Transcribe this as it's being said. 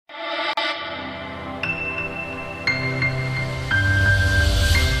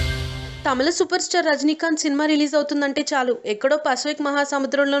తమిళ super star Rajinikanth cinema release అవుతుందంటే చాలు ఎక్కడో పసిఫిక్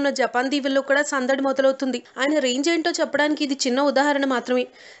మహాసముద్రంలో ఉన్న జపాన్ దీవుల్లో కూడా సందడి మొదలవుతుంది. ఆయన రేంజ్ ఏంటో చెప్పడానికి ఇది చిన్న ఉదాహరణ మాత్రమే.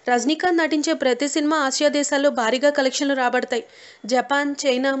 రజనీకాంత్ నటించే ప్రతి సినిమా ఆసియా దేశాల్లో భారీగా కలెక్షన్లు రాబడతాయి. జపాన్,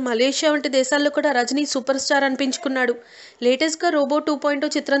 చైనా, మలేషియా వంటి దేశాల్లో కూడా రజనీ సూపర్ స్టార్ అనిపించుకున్నాడు. లేటెస్ట్గా రోబో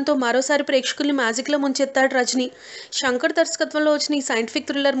 2.0 చిత్రంతో మరోసారి ప్రేక్షకుల్ని మ్యాజిక్లో ముంచెత్తాడు రజనీ. శంకర్ దర్శకత్వంలో వచ్చిన ఈ scientific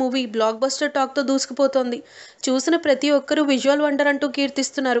thriller movie block buster టాక్తో దూసుకుపోతోంది. చూసిన ప్రతి ఒక్కరూ విజువల్ వండర్ అంటూ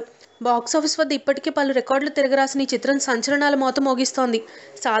కీర్తిస్తున్నారు. బాక్సాఫీస్ వద్ద ఇప్పటికే పలు రికార్డులు తిరగరాసిన ఈ చిత్రం సంచలనాల మోత మోగిస్తోంది.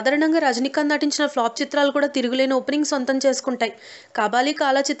 సాధారణంగా రజనీకాంత్ నటించిన ఫ్లాప్ చిత్రాలు కూడా తిరుగులేని ఓపెనింగ్ సొంతం చేసుకుంటాయి. కబాలీ,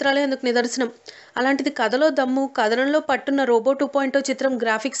 కాలా చిత్రాలే అందుకు నిదర్శనం. అలాంటిది కథలో దమ్ము, కథనంలో పట్టున్న రోబో 2.0 చిత్రం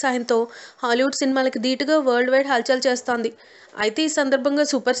గ్రాఫిక్స్ సాయంతో హాలీవుడ్ సినిమాలకు ధీటుగా వరల్డ్ వైడ్ హల్చల్ చేస్తోంది. అయితే ఈ సందర్భంగా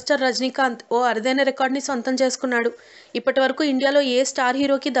సూపర్ స్టార్ రజనీకాంత్ ఓ అరుదైన రికార్డుని సొంతం చేసుకున్నాడు. ఇప్పటి వరకు ఇండియాలో ఏ స్టార్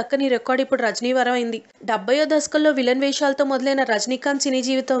హీరోకి దక్కని రికార్డు ఇప్పుడు రజనీ వరం అయింది. 70వ దశకంలో విలన్ వేషాలతో మొదలైన రజనీకాంత్ సినీ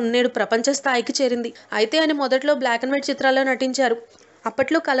జీవితం నేడు ప్రపంచ స్థాయికి చేరింది. అయితే ఆయన మొదట్లో బ్లాక్ అండ్ వైట్ చిత్రాల్లో నటించారు.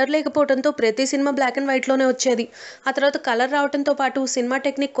 అప్పట్లో కలర్ లేకపోవడంతో ప్రతి సినిమా బ్లాక్ అండ్ వైట్లోనే వచ్చేది. ఆ తర్వాత కలర్ రావడంతో పాటు సినిమా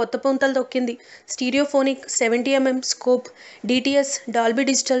టెక్నిక్ కొత్త పుంతలు తొక్కింది. Stereophonic, 70mm scope, DTS, Dolby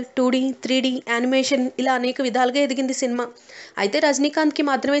digital, 2D, 3D animation ఇలా అనేక విధాలుగా ఎదిగింది సినిమా. అయితే రజనీకాంత్కి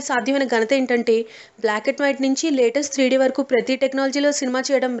మాత్రమే సాధ్యమైన ఘనత ఏంటంటే బ్లాక్ అండ్ వైట్ నుంచి లేటెస్ట్ 3D వరకు ప్రతి టెక్నాలజీలో సినిమా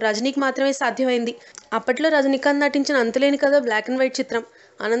చేయడం రజనీకి మాత్రమే సాధ్యమైంది. అప్పట్లో రజనీకాంత్ నటించిన అంతులేని కథ బ్లాక్ అండ్ వైట్ చిత్రం.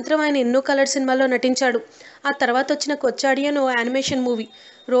 అనంతరం ఆయన ఎన్నో కలర్ సినిమాల్లో నటించాడు. ఆ తర్వాత వచ్చిన కొచ్చాడియన్ ఓ యానిమేషన్ మూవీ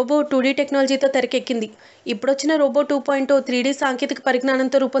రోబో 2D టెక్నాలజీతో తెరకెక్కింది. ఇప్పుడొచ్చిన రోబో 2.0 3D సాంకేతిక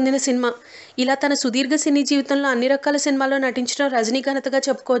పరిజ్ఞానంతో రూపొందిన సినిమా. ఇలా తన సుదీర్ఘ సినీ జీవితంలో అన్ని రకాల సినిమాల్లో నటించడం రజనీ ఘనతగా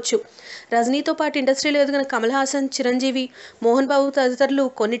చెప్పుకోవచ్చు. రజనీతో పాటు ఇండస్ట్రీలో ఎదిగిన కమల్ హాసన్, చిరంజీవి, మోహన్ బాబు తదితరులు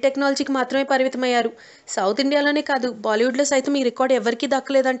కొన్ని టెక్నాలజీకి మాత్రమే పరిమితమయ్యారు. సౌత్ ఇండియాలోనే కాదు, బాలీవుడ్లో సైతం ఈ రికార్డు ఎవరికీ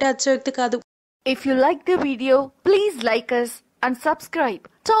దక్కలేదంటే అతిశయోక్తి కాదు. If you like the video, please like us and subscribe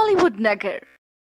Tollywood Nagar.